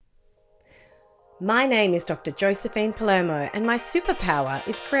My name is Dr. Josephine Palermo, and my superpower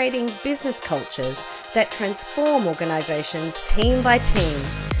is creating business cultures that transform organisations team by team.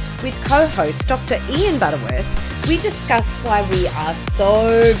 With co-host Dr. Ian Butterworth, we discuss why we are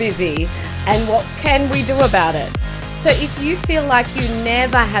so busy and what can we do about it. So if you feel like you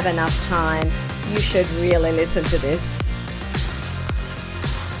never have enough time, you should really listen to this.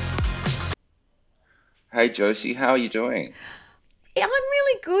 Hey Josie, how are you doing? I'm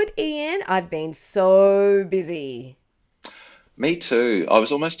really good, Ian. I've been so busy. Me too. I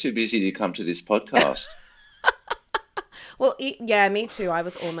was almost too busy to come to this podcast. Well, yeah, me too. I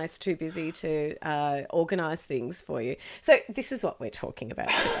was almost too busy to organise things for you. So this is what we're talking about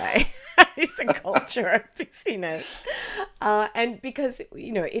today. It's a culture of busyness. And because,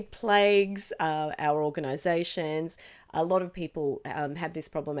 it plagues our organisations. A lot of people have this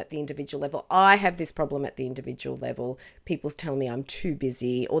problem at the individual level. I have this problem at the individual level. People tell me I'm too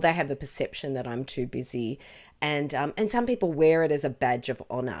busy, or they have the perception that I'm too busy. And some people wear it as a badge of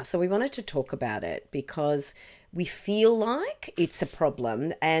honour. So we wanted to talk about it because we feel like it's a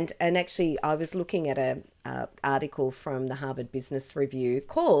problem. And actually, I was looking at a article from the Harvard Business Review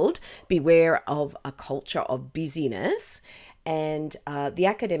called "Beware of a Culture of Busyness," and the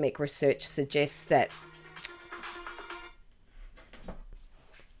academic research suggests that.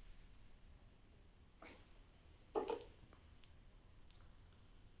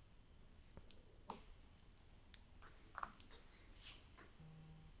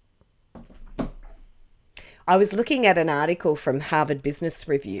 I was looking at an article from Harvard Business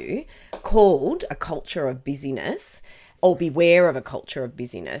Review called "A Culture of Busyness," or "Beware of a Culture of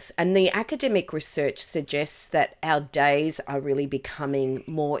Busyness." And the academic research suggests that our days are really becoming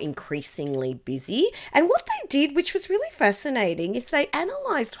more increasingly busy. And what they did, which was really fascinating, is they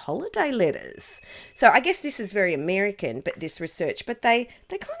analysed holiday letters. So I guess this is very American, but this research, but they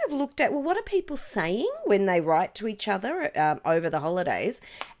kind of looked at, well, what are people saying when they write to each other over the holidays?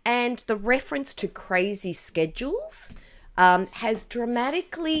 And the reference to crazy schedules has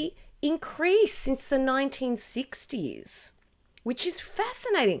dramatically increased since the 1960s, which is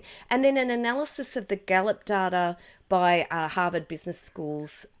fascinating. And then an analysis of the Gallup data by Harvard Business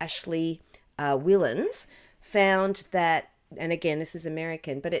School's Ashley Willens found that, and again, this is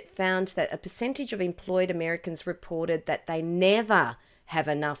American, but it found that a percentage of employed Americans reported that they never have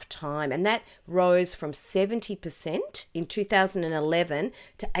enough time. And that rose from 70% in 2011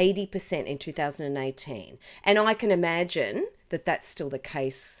 to 80% in 2018. And I can imagine that that's still the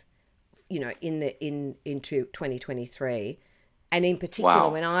case, into 2023. And in particular, Wow.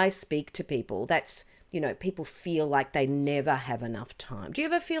 when I speak to people, that's, people feel like they never have enough time. Do you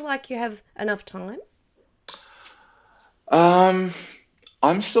ever feel like you have enough time? Um,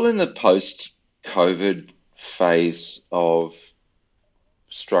 I'm still in the post-COVID phase of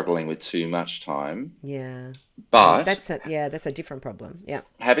struggling with too much time. Yeah. But That's a different problem. Yeah.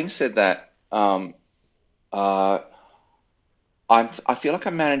 having said that, uh, I feel like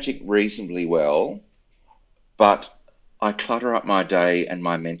I'm managing reasonably well, but I clutter up my day and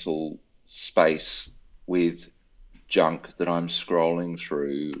my mental space with junk that I'm scrolling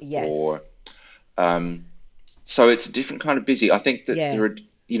through, Yes. or um, so it's a different kind of busy. I think that Yeah.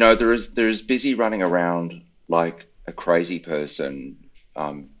 there is busy running around like a crazy person,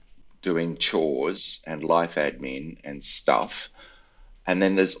 um, doing chores and life admin and stuff, and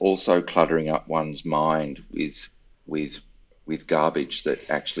then there's also cluttering up one's mind with with garbage that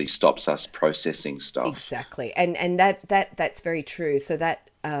actually stops us processing stuff. Exactly, and that's very true. So that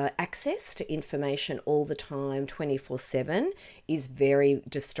access to information all the time, 24/7, is very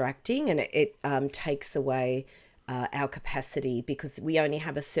distracting, and it takes away our capacity because we only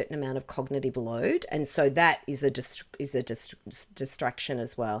have a certain amount of cognitive load, and so that is a distraction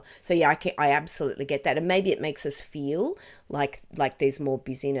as well. So yeah, I absolutely get that, and maybe it makes us feel like there's more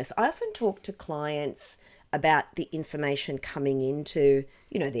busyness. I often talk to clients about the information coming into,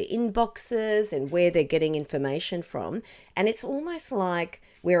 their inboxes and where they're getting information from. And it's almost like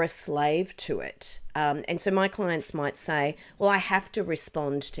we're a slave to it. And so my clients might say, well, I have to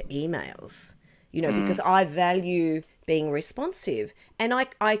respond to emails, because I value being responsive. And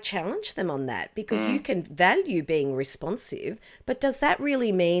I challenge them on that because you can value being responsive, but does that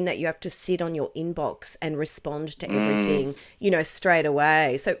really mean that you have to sit on your inbox and respond to everything, straight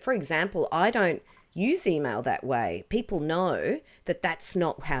away? So, for example, I don't use email that way. People know that that's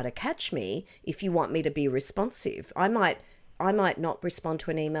not how to catch me. If you want me to be responsive, I might not respond to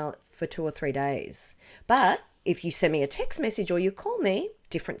an email for 2 or 3 days. But if you send me a text message or you call me,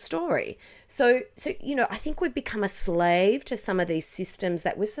 different story. So I think we've become a slave to some of these systems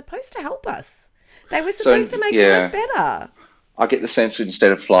that were supposed to help us. They were So supposed to make life yeah, better. I get the sense that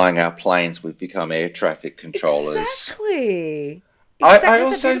instead of flying our planes, we've become air traffic controllers. Exactly. I, Exactly. I That's a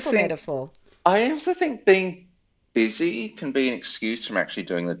also beautiful think metaphor. I also think being busy can be an excuse from actually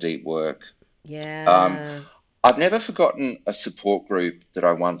doing the deep work. Um, Yeah. I've never forgotten a support group that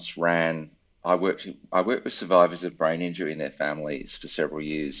I once ran. I worked with survivors of brain injury and their families for several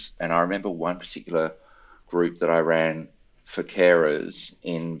years, and I remember one particular group that I ran for carers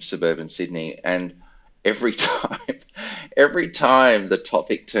in suburban Sydney, and every time, every time the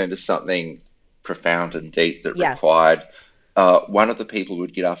topic turned to something profound and deep that Yeah. required one of the people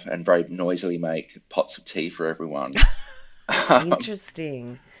would get up and very noisily make pots of tea for everyone.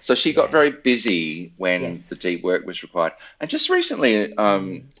 Interesting. So she got Yeah. very busy when the Yes. deep work was required. And just recently,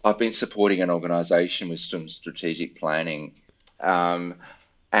 Mm. I've been supporting an organisation with some strategic planning, um,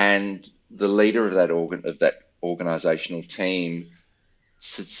 and the leader of that organisational team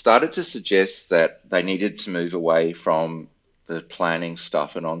started to suggest that they needed to move away from the planning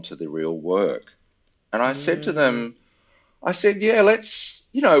stuff and onto the real work. And I said to Mm. them, I said, yeah,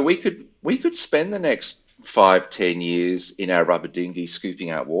 we could spend the next 5, 10 years in our rubber dinghy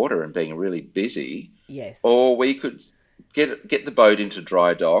scooping out water and being really busy, Yes. or we could get the boat into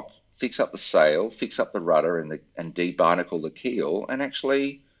dry dock, fix up the sail, fix up the rudder and debarnacle the keel, and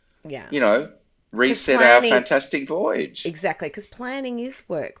actually, Yeah. you know, Because reset our planning, fantastic voyage. exactly, because planning is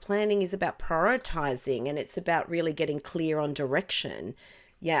work. Planning is about prioritizing and it's about really getting clear on direction.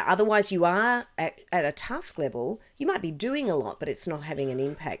 Yeah, otherwise you are at a task level, you might be doing a lot, but it's not having an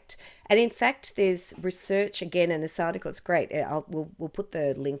impact. And in fact, there's research again in this article. It's great. We'll put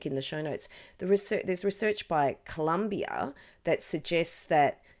the link in the show notes. There's research by Columbia that suggests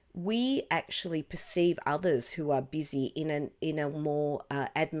that we actually perceive others who are busy in a more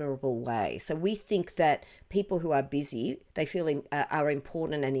admirable way. So we think that people who are busy, they feel are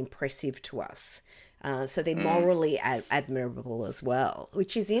important and impressive to us. So they're Mm. morally admirable as well,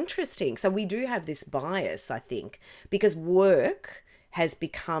 which is interesting. So we do have this bias, I think, because work has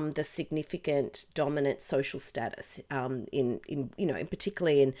become the significant dominant social status in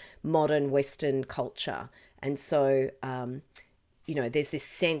particularly in modern Western culture, and so there's this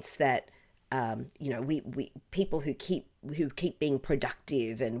sense that we people who keep being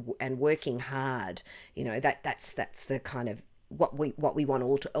productive and working hard, that's the kind of what we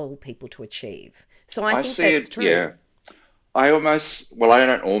want all people to achieve. So I I think see that's it, true. yeah. I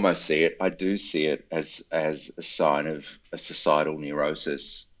don't almost see it. I do see it as a sign of a societal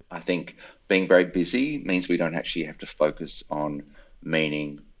neurosis. I think being very busy means we don't actually have to focus on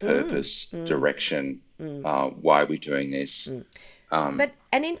meaning, Mm, purpose, mm, direction. mm. Why are we doing this? Um,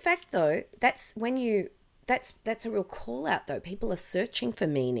 And in fact, though, that's a real call out. Though people are searching for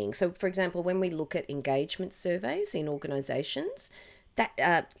meaning. So, for example, when we look at engagement surveys in organisations,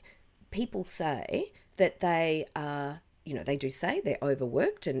 that people say that they do say they're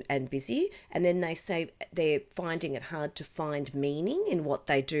overworked and busy, and then they say they're finding it hard to find meaning in what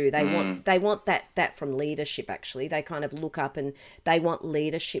they do. They want mm, they want that from leadership. Actually, they kind of look up and they want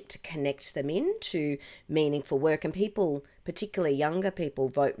leadership to connect them into meaningful work. And people, particularly younger people,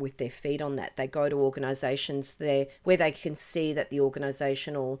 vote with their feet on that. They go to organisations there where they can see that the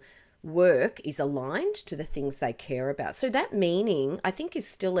organisational work is aligned to the things they care about. So that meaning, I think, is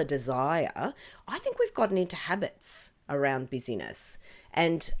still a desire. I think we've gotten into habits around busyness,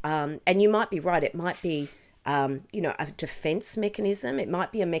 and you might be right. It might be a defense mechanism. It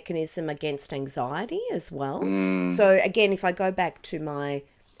might be a mechanism against anxiety as well. mm, So again, if I go back to my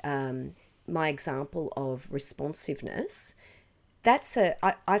example of responsiveness,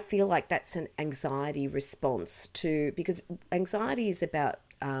 I feel like that's an anxiety response to, because anxiety is about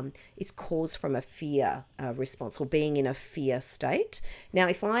it's caused from a fear response, or being in a fear state. Now,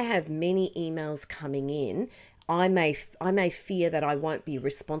 if I have many emails coming in, I may fear that I won't be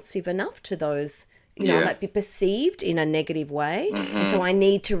responsive enough to those. I yeah. might be perceived in a negative way, and so Hmm. I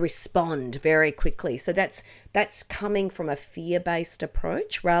need to respond very quickly. So that's coming from a fear-based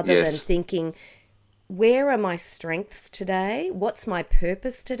approach rather than Yes. thinking, where are my strengths today? What's my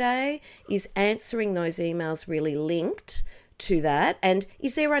purpose today? Is answering those emails really linked to that? And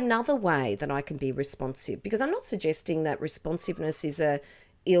is there another way that I can be responsive? Because I'm not suggesting that responsiveness is a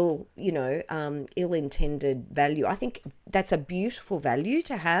ill-intended value. I think that's a beautiful value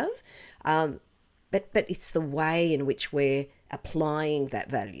to have, but it's the way in which we're applying that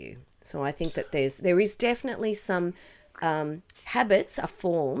value. So I think that there is definitely some habits are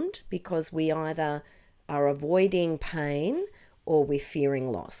formed because we either are avoiding pain or we're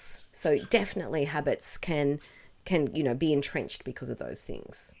fearing loss. So definitely habits can be entrenched because of those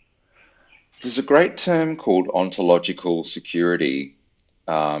things. There's a great term called ontological security,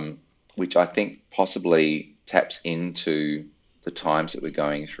 which I think possibly taps into the times that we're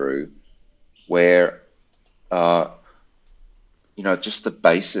going through, where uh, just the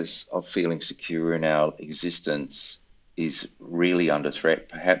basis of feeling secure in our existence is really under threat.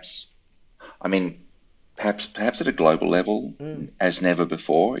 I mean, perhaps at a global level, as never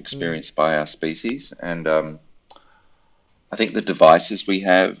before, Mm, experienced by our species. And I think the devices we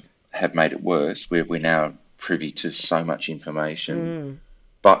have made it worse. We're now privy to so much information, mm,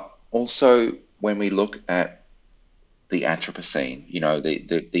 but also when we look at the Anthropocene,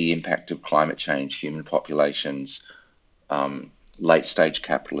 the impact of climate change, human populations, late stage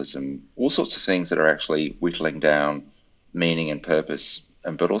capitalism, all sorts of things that are actually whittling down meaning and purpose,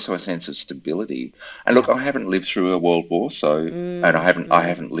 but also a sense of stability. And yeah. look, I haven't lived through a world war, and Mm, I mm,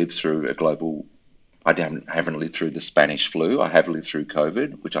 haven't lived through a global. I haven't lived through the Spanish flu. I have lived through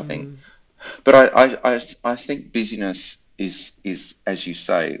COVID, which I think. mm. But I think busyness is, as you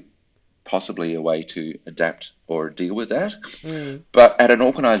say, possibly a way to adapt or deal with that. Mm. But at an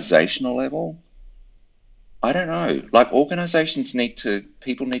organizational level, I don't know. Like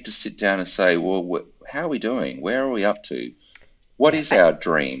people need to sit down and say, well, how are we doing? Where are we up to? What Yeah, is our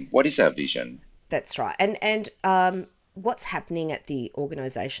dream? What is our vision? that's right. And what's happening at the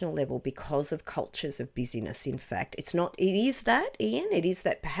organisational level because of cultures of busyness? In fact, it's not. It is that, Ian. It is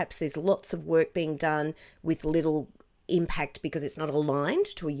that perhaps there's lots of work being done with little impact because it's not aligned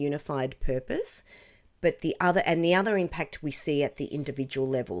to a unified purpose. But the other impact we see at the individual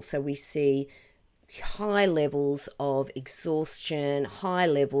level. So we see high levels of exhaustion, high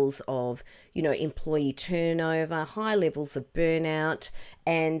levels of employee turnover, high levels of burnout,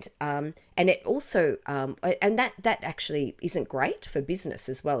 and it also and that actually isn't great for business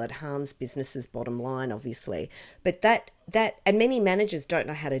as well. It harms businesses' bottom line, obviously, but that and many managers don't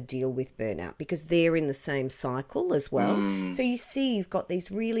know how to deal with burnout because they're in the same cycle as well. Mm, So you see, you've got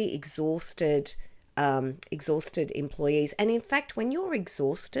these really exhausted employees, and in fact, when you're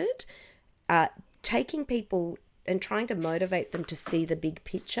exhausted, uh, taking people and trying to motivate them to see the big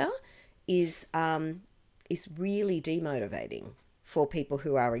picture is is really demotivating for people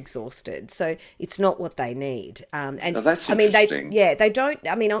who are exhausted. So it's not what they need. And oh, that's I mean, interesting. they don't.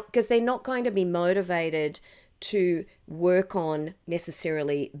 I mean, because they're not going to be motivated to work on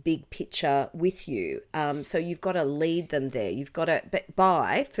necessarily big picture with you. So you've got to lead them there. You've got to, but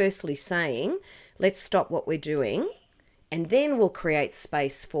by firstly saying, let's stop what we're doing and then we'll create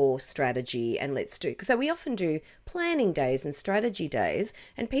space for strategy and let's do. So we often do planning days and strategy days,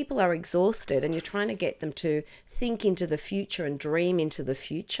 and people are exhausted, and you're trying to get them to think into the future and dream into the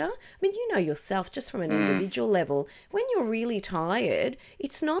future. I mean, you know yourself, just from an Mm, individual level, when you're really tired,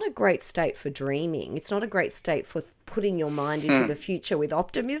 it's not a great state for dreaming. It's not a great state for putting your mind into the future with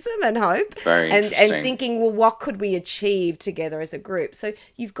optimism and hope, very and interesting. thinking, well, what could we achieve together as a group? So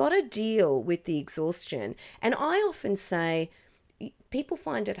you've got to deal with the exhaustion. And I often say people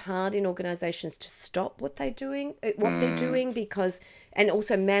find it hard in organizations to stop Mm, what they're doing, because, and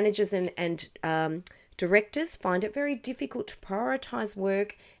also managers and directors find it very difficult to prioritize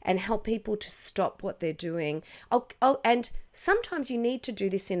work and help people to stop what they're doing. And sometimes you need to do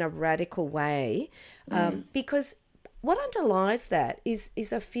this in a radical way, mm, because what underlies that is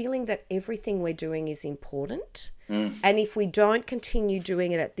a feeling that everything we're doing is important. mm. And if we don't continue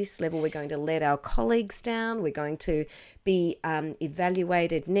doing it at this level, we're going to let our colleagues down. We're going to be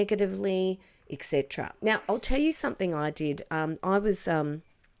evaluated negatively, etc. Now, I'll tell you something I did. I was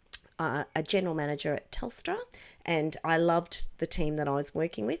a general manager at Telstra, and I loved the team that I was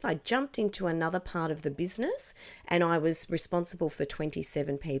working with. I jumped into another part of the business, and I was responsible for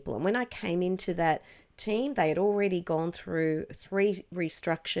 27 people. And when I came into that team, they had already gone through 3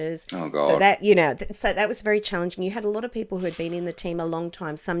 restructures. Oh So God. that was very challenging. You had a lot of people who had been in the team a long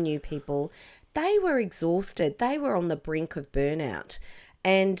time, some new people. They were exhausted. They were on the brink of burnout,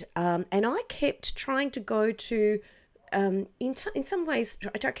 and I kept trying to go to in some ways,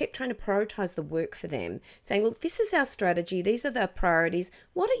 I kept trying to prioritize the work for them, saying, look, this is our strategy. These are the priorities.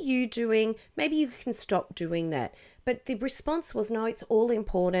 What are you doing? Maybe you can stop doing that. But the response was, no, it's all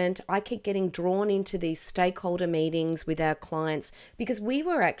important. I keep getting drawn into these stakeholder meetings with our clients because we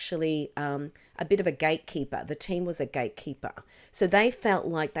were actually a bit of a gatekeeper. The team was a gatekeeper. So they felt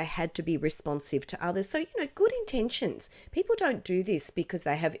like they had to be responsive to others. So, good intentions. People don't do this because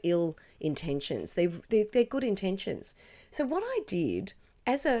they have ill intentions. They're good intentions. So what I did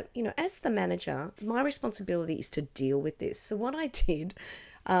as as the manager, my responsibility is to deal with this. So what I did,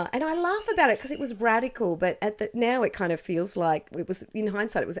 and I laugh about it because it was radical, but now it kind of feels like it was, in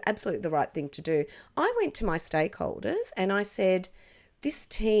hindsight, it was absolutely the right thing to do. I went to my stakeholders and I said, this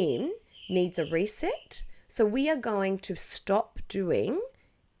team needs a reset. So we are going to stop doing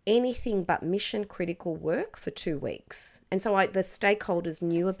anything but mission critical work for 2 weeks. And so the stakeholders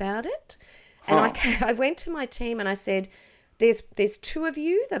knew about it. And Huh. I went to my team and I said, there's two of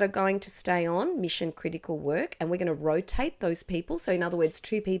you that are going to stay on mission critical work, and we're going to rotate those people. So in other words,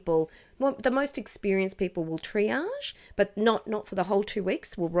 two people, well, the most experienced people will triage, but not for the whole 2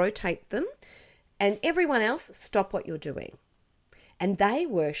 weeks. We'll rotate them, and everyone else stop what you're doing. And they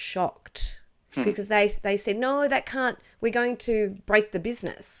were shocked because they said, no, that can't, we're going to break the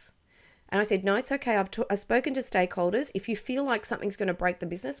business. And I said, no, it's okay. I've spoken to stakeholders. If you feel like something's going to break the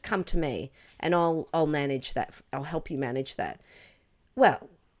business, come to me and I'll manage that. I'll help you manage that. Well,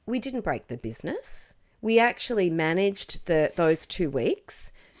 we didn't break the business. We actually managed those 2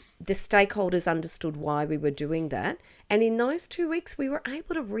 weeks. The stakeholders understood why we were doing that. And in those 2 weeks, we were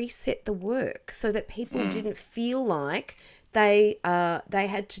able to reset the work so that people didn't feel like they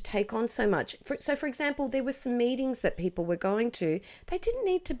had to take on so much. So, for example, there were some meetings that people were going to. They didn't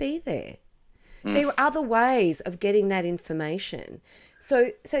need to be there. There were other ways of getting that information.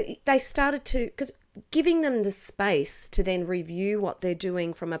 So they started to, because giving them the space to then review what they're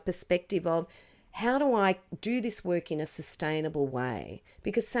doing from a perspective of, how do I do this work in a sustainable way?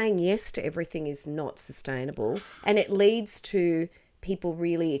 Because saying yes to everything is not sustainable, and it leads to people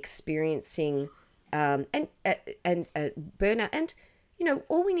really experiencing and burnout. And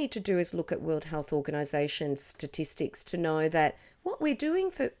all we need to do is look at World Health Organization statistics to know that what we're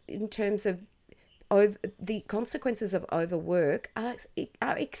doing in terms of the consequences of overwork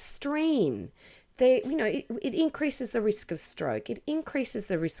are extreme. It increases the risk of stroke. It increases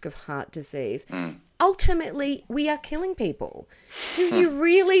the risk of heart disease. Ultimately, we are killing people. Do you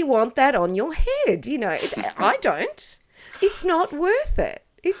really want that on your head? I don't. It's not worth it.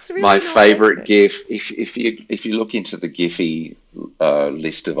 It's really My not worth favorite it. GIF, if you look into the Giphy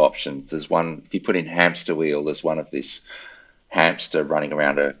list of options, there's one, if you put in hamster wheel, there's one of this hamster running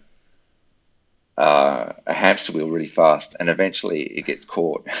around a hamster wheel really fast, and eventually it gets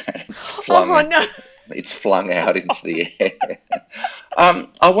caught and Oh no. it's flung out into the air.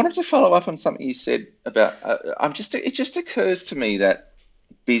 I wanted to follow up on something you said about, it just occurs to me that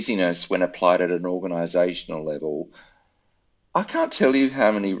busyness, when applied at an organizational level, I can't tell you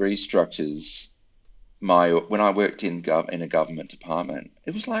how many restructures when I worked in a government department,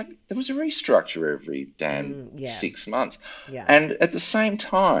 it was like there was a restructure every damn Yeah. 6 months, Yeah. and at the same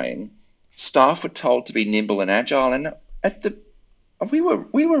time, staff were told to be nimble and agile, and at the we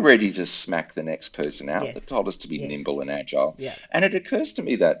were ready to smack the next person out that Yes. told us to be Yes. nimble and agile, Yeah. and it occurs to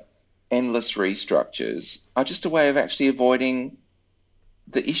me that endless restructures are just a way of actually avoiding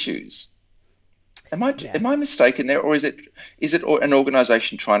the issues. Am I Yeah. am I mistaken there, or is it an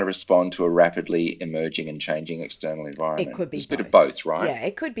organisation trying to respond to a rapidly emerging and changing external It environment? could be There's a bit of both. both, right? Yeah,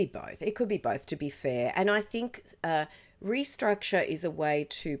 it could be both. It could be both, to be fair. And I think restructure is a way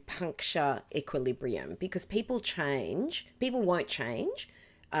to puncture equilibrium, because people change. People won't change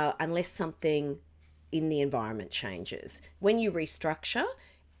unless something in the environment changes. When you restructure,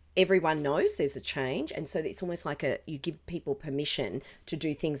 everyone knows there's a change, and so it's almost like you give people permission to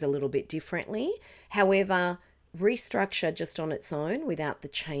do things a little bit differently. However, restructure just on its own, without the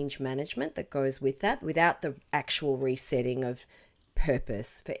change management that goes with that, without the actual resetting of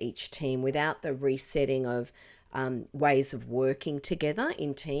purpose for each team, without the resetting of ways of working together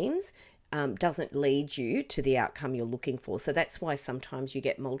in teams, doesn't lead you to the outcome you're looking for. So that's why sometimes you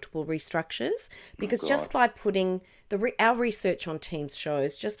get multiple restructures, Oh because just God. by putting our research on teams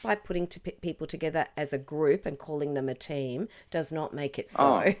shows, just by putting people together as a group and calling them a team does not make it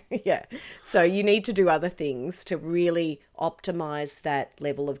Oh, so. Yeah. So you need to do other things to really optimize that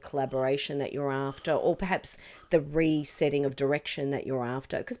level of collaboration that you're after, or perhaps the resetting of direction that you're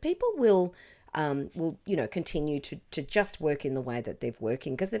after, because people will continue to just work in the way that they've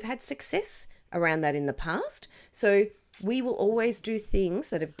working because they've had success around that in the past. So we will always do things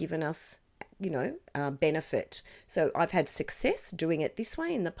that have given us benefit. So I've had success doing it this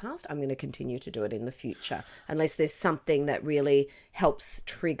way in the past. I'm going to continue to do it in the future, unless there's something that really helps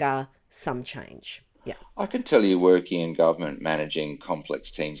trigger some change. Yeah. I can tell you, working in government, managing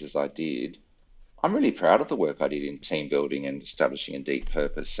complex teams as I did, I'm really proud of the work I did in team building and establishing a deep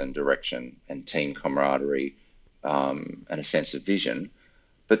purpose and direction and team camaraderie, and a sense of vision.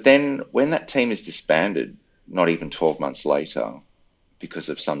 But then when that team is disbanded, not even 12 months later, because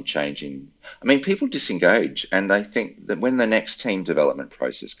of some change I mean, people disengage, and they think that when the next team development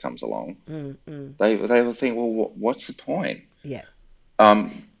process comes along, they will think, well, what's the point? Yeah.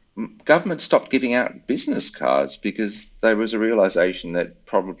 Um, Government stopped giving out business cards because there was a realization that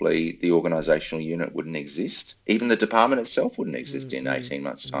probably the organizational unit wouldn't exist. Even the department itself wouldn't exist in 18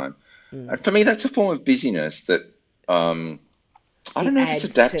 months' time. And for me, that's a form of busyness that, um, I It don't know if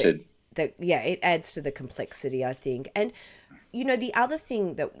it's adds to adapted. it adds to the complexity, I think. And the other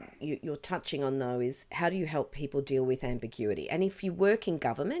thing that you're touching on, though, is how do you help people deal with ambiguity? And if you work in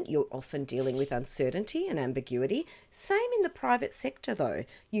government, you're often dealing with uncertainty and ambiguity. Same in the private sector, though.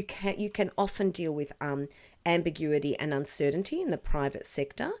 You can often deal with ambiguity and uncertainty in the private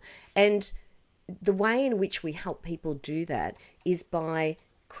sector. And the way in which we help people do that is by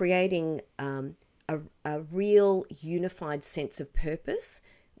creating a real unified sense of purpose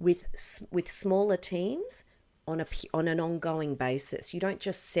with smaller teams on an ongoing basis. You don't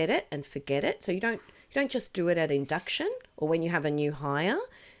just set it and forget it. So you don't just do it at induction or when you have a new hire.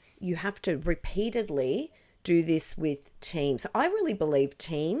 You have to repeatedly do this with teams. I really believe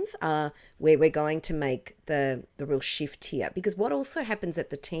teams are where we're going to make the real shift here, because what also happens at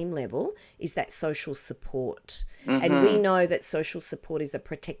the team level is that social support. And we know that social support is a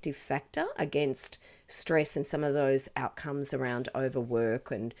protective factor against stress and some of those outcomes around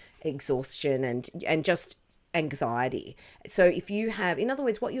overwork and exhaustion and just anxiety. So if you have, in other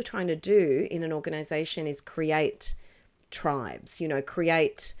words, what you're trying to do in an organization is create tribes,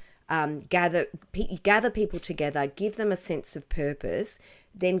 create gather people together, give them a sense of purpose,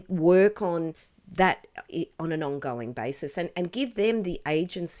 then work on that on an ongoing basis, and give them the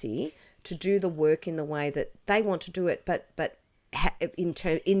agency to do the work in the way that they want to do it, but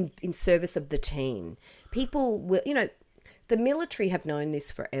in service of the team. People will, the military have known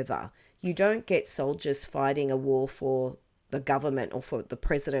this forever. You don't get soldiers fighting a war for the government or for the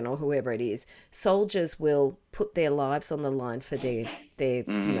president or whoever it is. Soldiers will put their lives on the line for their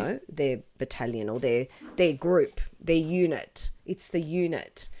battalion or their group, their unit. It's the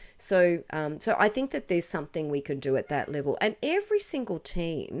unit. So I think that there's something we can do at that level, and every single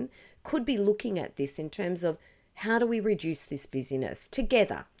team could be looking at this in terms of how do we reduce this busyness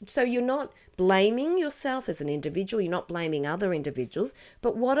together? So you're not blaming yourself as an individual, you're not blaming other individuals,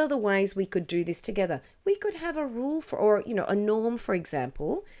 but what are the ways we could do this together? We could have a rule or a norm, for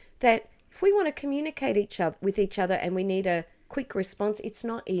example, that if we want to communicate with each other and we need a quick response, it's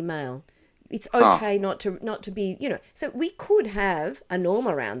not email. It's Huh. okay not to be, so we could have a norm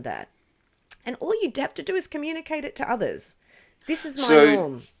around that. And all you'd have to do is communicate it to others. This is my So,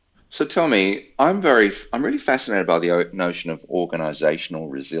 norm. so tell me, I'm really fascinated by the notion of organizational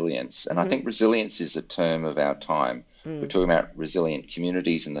resilience, and I think resilience is a term of our time. We're talking about resilient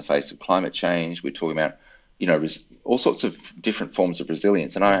communities in the face of climate change. We're talking about, all sorts of different forms of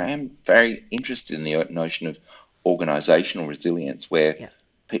resilience, and Yeah, I am very interested in the notion of organizational resilience, where yeah,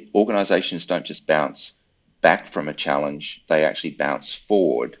 organizations don't just bounce back from a challenge, they actually bounce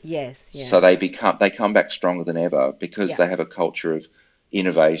forward. yes, So yeah, they come back stronger than ever because yeah, they have a culture of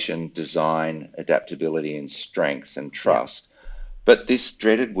innovation, design, adaptability, and strength and yeah. trust. But this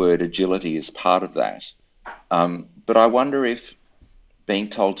dreaded word agility is part of that. But I wonder if being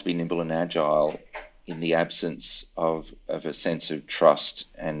told to be nimble and agile in the absence of a sense of trust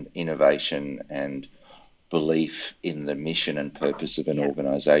and innovation and belief in the mission and purpose of an Yeah,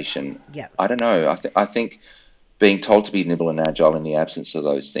 organization, yeah, I don't know. I think being told to be nimble and agile in the absence of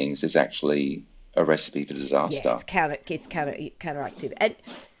those things is actually a recipe for yeah. disaster. Counteractive. And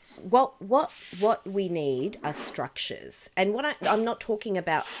what we need are structures. And I'm not talking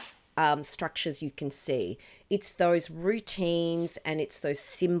about structures you can see. It's those routines and it's those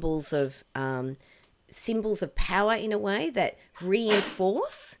symbols of power in a way that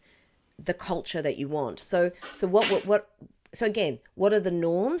reinforce the culture that you want. So again, what are the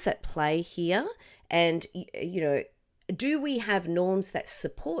norms at play here? And do we have norms that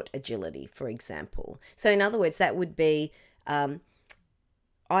support agility, for example? So in other words, that would be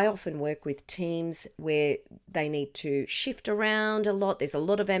I often work with teams where they need to shift around a lot. There's a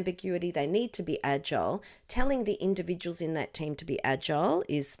lot of ambiguity. They need to be agile. Telling the individuals in that team to be agile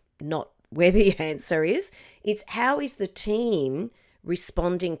is not where the answer is. It's how is the team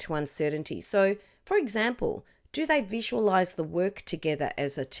responding to uncertainty. So, for example, do they visualize the work together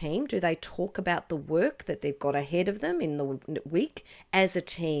as a team? Do they talk about the work that they've got ahead of them in the week as a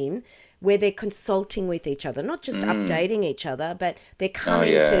team, where they're consulting with each other, not just updating each other, but they're Oh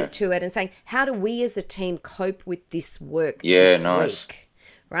coming yeah, to it and saying, how do we as a team cope with this work yeah, this nice. week?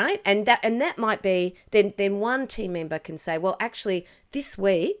 Right? And that might be then one team member can say, well, actually this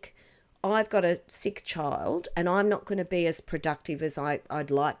week I've got a sick child and I'm not going to be as productive as I'd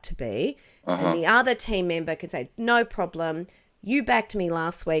like to be. Uh And huh. the other team member can say, no problem. You backed me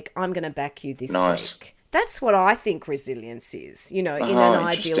last week. I'm going to back you this Nice. week. That's what I think resilience is, Uh in an huh.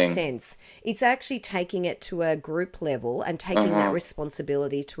 ideal Interesting. sense. It's actually taking it to a group level and Uh taking that huh.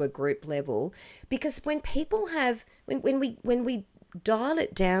 responsibility to a group level. Because when people have, when we dial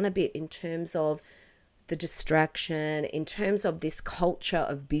it down a bit in terms of the distraction, in terms of this culture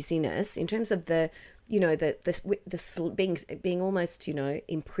of busyness, in terms of the, being almost,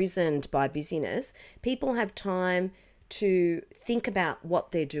 imprisoned by busyness, people have time to think about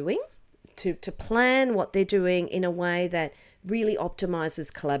what they're doing, to plan what they're doing in a way that really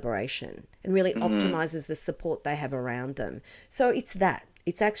optimizes collaboration and really optimizes the support they have around them. So it's that.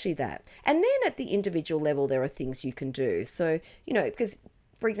 It's actually that. And then at the individual level, there are things you can do. So, because,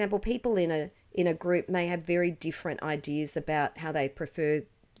 for example, people in a group may have very different ideas about how they prefer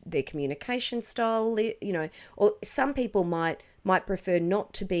their communication style, or some people might prefer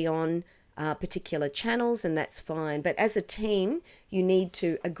not to be on particular channels, and that's fine. But as a team, you need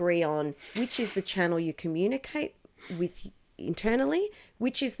to agree on which is the channel you communicate with internally,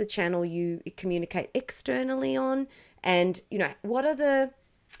 which is the channel you communicate externally on, and what are the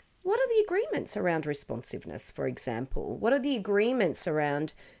agreements around responsiveness, for example? What are the agreements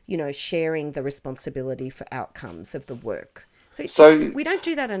around sharing the responsibility for outcomes of the work? So So, we don't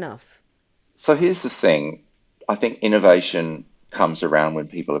do that enough. so here's the thing. I think innovation comes around when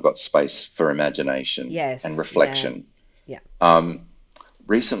people have got space for imagination and Yes, yeah, reflection. yeah.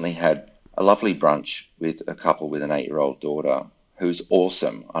 Recently had a lovely brunch with a couple with an 8-year-old daughter who's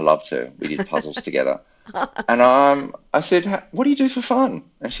awesome. I loved her. We did puzzles together. And I said, What do you do for fun?"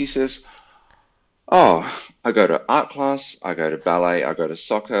 And she says, "Oh, I go to art class, I go to ballet, I go to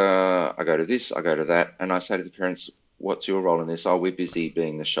soccer, I go to this, I go to that." And I say to the parents, "What's your role in this?" "Oh, we're busy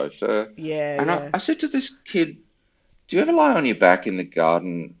being the chauffeur." Yeah, And I, yeah. I said to this kid, "Do you ever lie on your back in the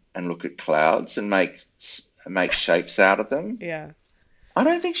garden and look at clouds and make shapes out of them?" Yeah. I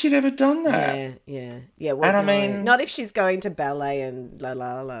don't think she'd ever done that. Yeah, yeah, yeah. Well, And I no, mean, not if she's going to ballet and la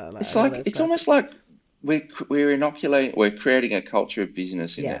la la la it's and all like those it's almost classes. like we're creating a culture of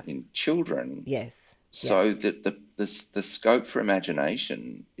business Yeah. in children, Yes. Yeah. so that the scope for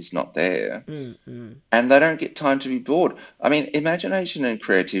imagination is not there, Mm, mm. and they don't get time to be bored. I mean, imagination and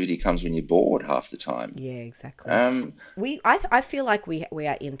creativity comes when you're bored half the time. Yeah. Exactly. Um, I feel like we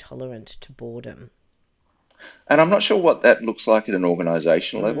are intolerant to boredom. and I'm not sure what that looks like at an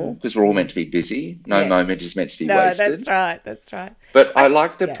organizational level Mm, because we're all meant mm. to be busy. No Yes. moment is meant to be No, that's wasted. right. That's right. But I I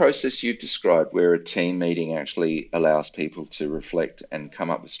like the Yeah. process you described where a team meeting actually allows people to reflect and come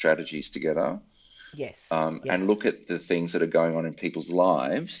up with strategies together, Yes. and look Yes. at the things that are going on in people's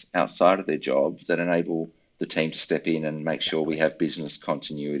lives outside of their job that enable the team to step in and make sure we Exactly. have business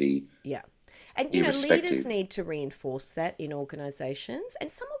continuity Yeah. And leaders irrespective. need to reinforce that in organizations,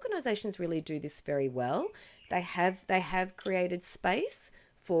 and some organizations really do this very well. They have created space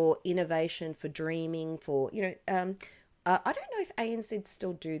for innovation, for dreaming, for I don't know if ANZ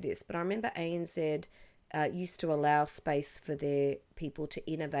still do this, but I remember ANZ used to allow space for their people to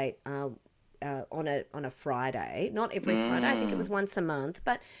innovate on a Friday, not every Friday. I think it was Mm, once a month,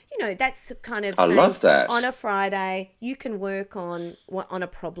 but that's kind of I saying love on that. a Friday you can work on a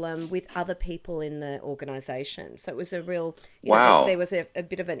problem with other people in the organisation. So it was a real, there Wow. was a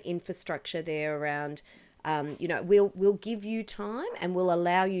bit of an infrastructure there around. We'll give you time and we'll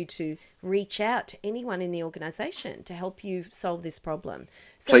allow you to reach out to anyone in the organisation to help you solve this problem.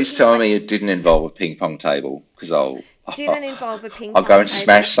 So Please tell I me it didn't involve a ping pong table because I'll didn't involve a ping I'll go pong and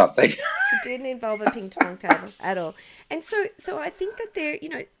smash table. something. It didn't involve a ping pong table at all. And so I think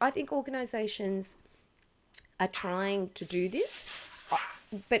that I think organizations are trying to do this, uh,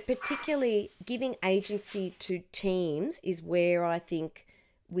 but particularly giving agency to teams is where I think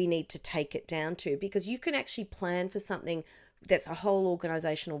we need to take it down to, because you can actually plan for something that's a whole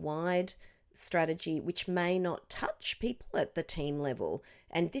organizational wide strategy which may not touch people at the team level,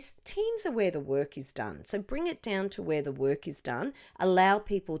 and this teams are where the work is done, so bring it down to where the work is done. Allow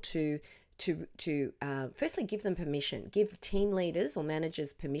people to firstly give them permission, give team leaders or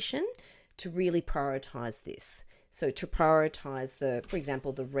managers permission to really prioritize this. So to prioritize for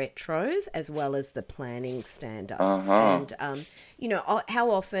example, the retros as well as the planning stand-ups. Uh-huh. And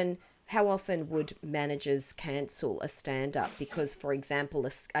how often would managers cancel a stand-up because, for example,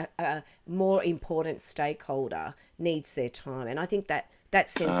 a more important stakeholder needs their time? And I think that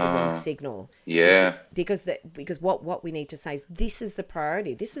sends the wrong Uh, signal. yeah. Because what we need to say is this is the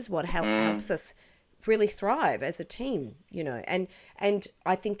priority. This is what Mm, helps us really thrive as a team, and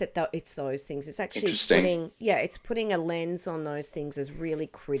I think that it's those things. It's actually interesting. putting a lens on those things as really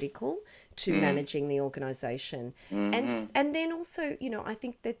critical to Mm, managing the organization. and hmm. and then also, I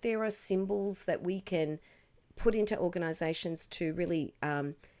think that there are symbols that we can put into organizations to really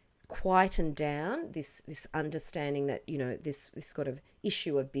quieten down this understanding that this sort of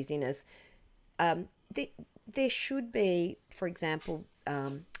issue of busyness. um, there, there should be, for example,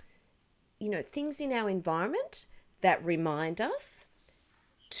 things in our environment that remind us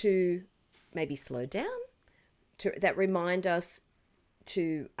to maybe slow down, that remind us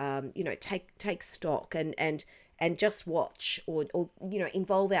to take stock and just watch, or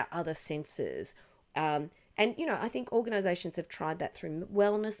involve our other senses. And I think organizations have tried that through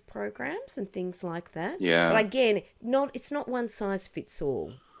wellness programs and things like that. But Yeah. again, it's not one size fits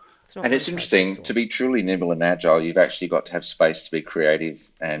all. It's not And one it's size fits interesting, to all. be truly nimble and agile, you've actually got to have space to be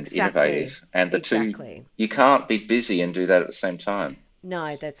creative and Exactly. innovative. And the two, Exactly. you can't be busy and do that at the same time.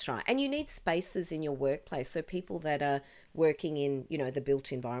 No, that's right. And you need spaces in your workplace. So people that are working in, the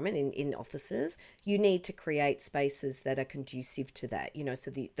built environment, in offices, you need to create spaces that are conducive to that.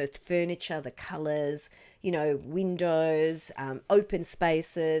 So the furniture, the colours, windows, open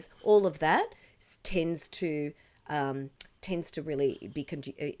spaces, all of that tends to really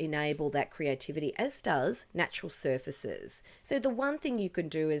enable that creativity, as does natural surfaces. So the one thing you can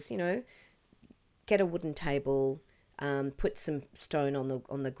do is, get a wooden table, put some stone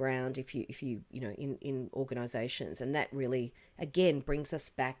on the ground if you in organisations, and that really again brings us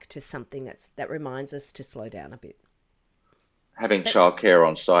back to something that reminds us to slow down a bit. Having But childcare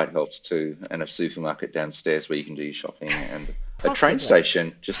on site helps too, and a supermarket downstairs where you can do your shopping, and a train possibly,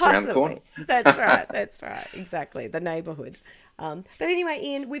 station just around the corner. possibly, that's right, that's right, exactly, the neighbourhood. But anyway,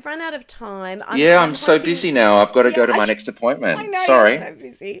 Ian, we've run out of time. I'm Yeah, I'm I'm so hoping. busy now. I've got to Yeah, go to my next I appointment. know you're Sorry. so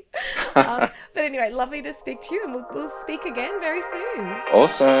busy. But anyway, lovely to speak to you, and we'll speak again very soon.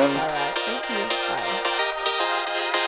 Awesome. All right. Thank you. Bye.